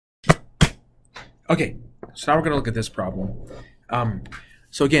Okay, so now we're going to look at this problem.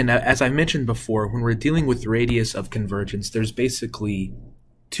 So again, as I mentioned before, when we're dealing with radius of convergence, there's basically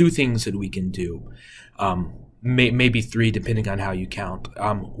two things that we can do. Maybe three, depending on how you count.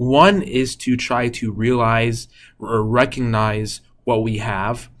 One is to try to realize or recognize what we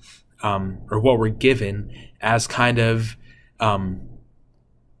have, or what we're given as kind of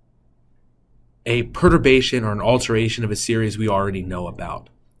a perturbation or an alteration of a series we already know about,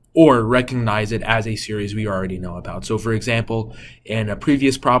 or recognize it as a series we already know about. So for example, in a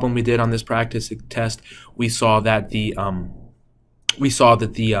previous problem we did on this practice test, we saw that the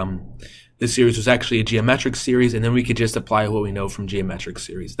series was actually a geometric series, and then we could just apply what we know from geometric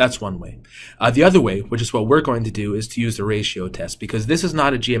series. That's one way. The other way, which is what we're going to do, is to use the ratio test, because this is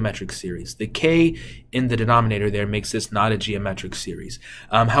not a geometric series. The k in the denominator there makes this not a geometric series.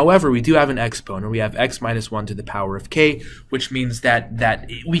 However, we do have an exponent. We have x minus 1 to the power of k, which means that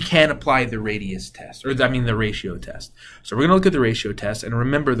we can apply the radius test, or the ratio test. So we're going to look at the ratio test, and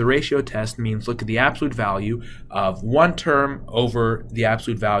remember, the ratio test means look at the absolute value of one term over the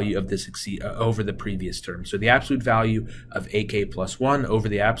absolute value of this over the previous term. So the absolute value of ak plus 1 over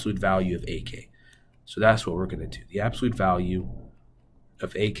the absolute value of ak. So that's what we're going to do. The absolute value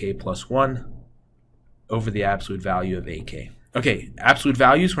of ak plus 1 over the absolute value of ak. Okay, absolute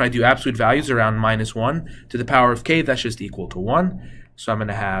values, when I do absolute values around minus 1 to the power of k, that's just equal to 1. So I'm going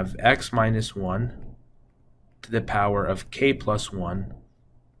to have x minus 1 to the power of k plus 1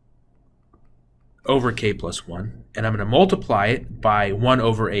 over k plus 1, and I'm going to multiply it by 1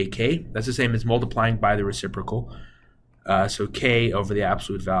 over ak. That's the same as multiplying by the reciprocal. So k over the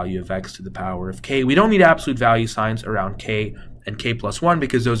absolute value of x to the power of k. We don't need absolute value signs around k and k plus 1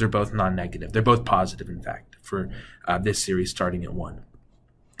 because those are both non-negative. They're both positive, in fact, for this series starting at 1.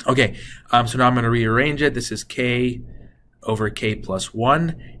 Okay, so now I'm going to rearrange it. This is k over k plus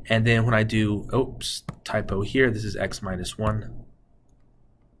 1, and then when I do, oops, typo here, this is x minus 1.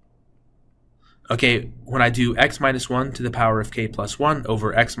 Okay, when I do x minus 1 to the power of k plus 1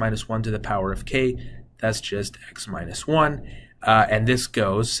 over x minus 1 to the power of k, that's just x minus 1. And this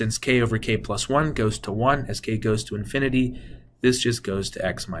goes, since k over k plus 1 goes to 1, as k goes to infinity, this just goes to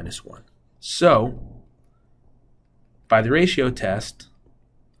x minus 1. So, by the ratio test,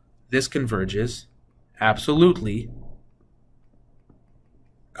 this converges absolutely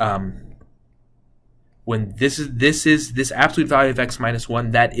when this absolute value of x minus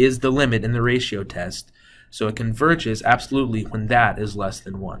 1, that is the limit in the ratio test. So it converges absolutely when that is less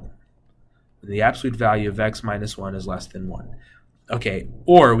than 1. The absolute value of x minus 1 is less than 1. Okay,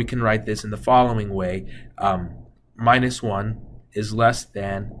 or we can write this in the following way. Minus 1 is less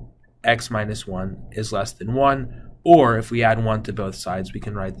than x minus 1 is less than 1. Or if we add 1 to both sides, we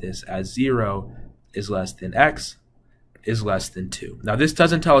can write this as 0 is less than x is less than 2. Now this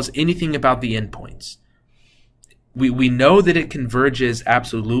doesn't tell us anything about the endpoints. We know that it converges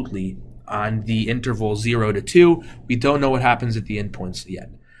absolutely on the interval 0 to 2. We don't know what happens at the endpoints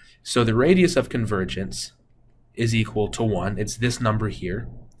yet. So the radius of convergence is equal to 1. It's this number here.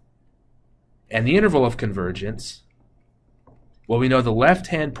 And the interval of convergence, well, we know the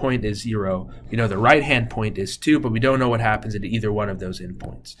left-hand point is 0. We know the right-hand point is 2, but we don't know what happens at either one of those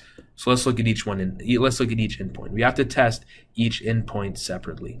endpoints. So let's look at each one. Let's look at each endpoint. We have to test each endpoint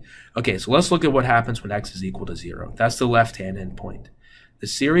separately. Okay, so let's look at what happens when x is equal to 0. That's the left-hand endpoint. The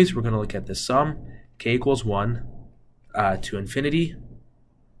series, we're going to look at the sum, k equals 1 to infinity.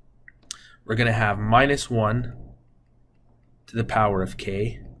 We're going to have minus 1 to the power of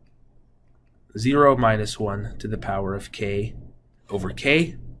k, 0 minus 1 to the power of k over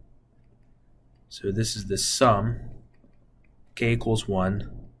k. So this is the sum, k equals 1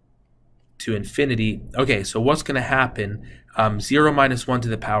 to infinity. Okay, so what's going to happen? 0 minus 1 to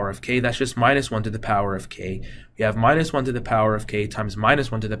the power of k, that's just minus 1 to the power of k. We have minus 1 to the power of k times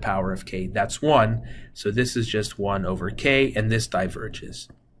minus 1 to the power of k. That's 1. So this is just 1 over k, and this diverges.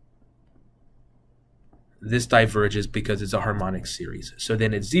 This diverges because it's a harmonic series. So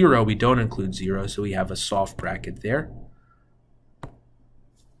then at 0, we don't include 0, so we have a soft bracket there.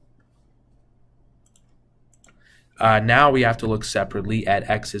 Now we have to look separately at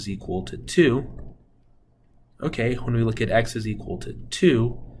x is equal to 2. Okay, when we look at x is equal to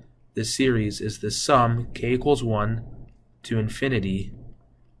 2, the series is the sum k equals 1 to infinity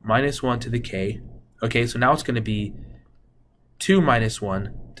minus 1 to the k. Okay, so now it's going to be 2 minus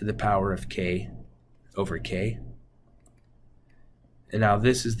 1 to the power of k over k. And now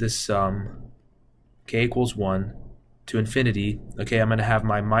this is the sum k equals 1 to infinity. Okay, I'm going to have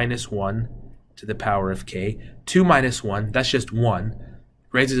my minus 1 to the power of k. 2 minus 1, that's just 1.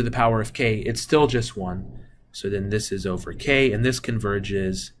 Raised to the power of k, it's still just 1. So then this is over k, and this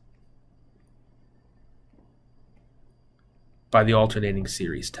converges by the alternating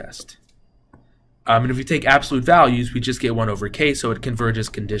series test. And if we take absolute values, we just get 1 over k, so it converges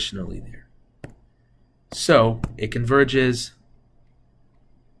conditionally there. So it converges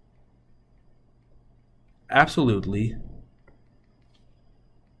absolutely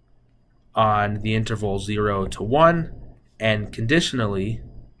on the interval 0 to 1, and conditionally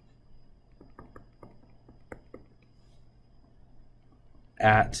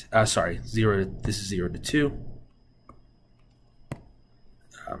at, this is 0 to 2,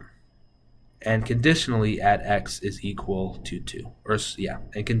 and conditionally at x is equal to 2,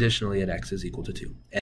 and conditionally at x is equal to 2.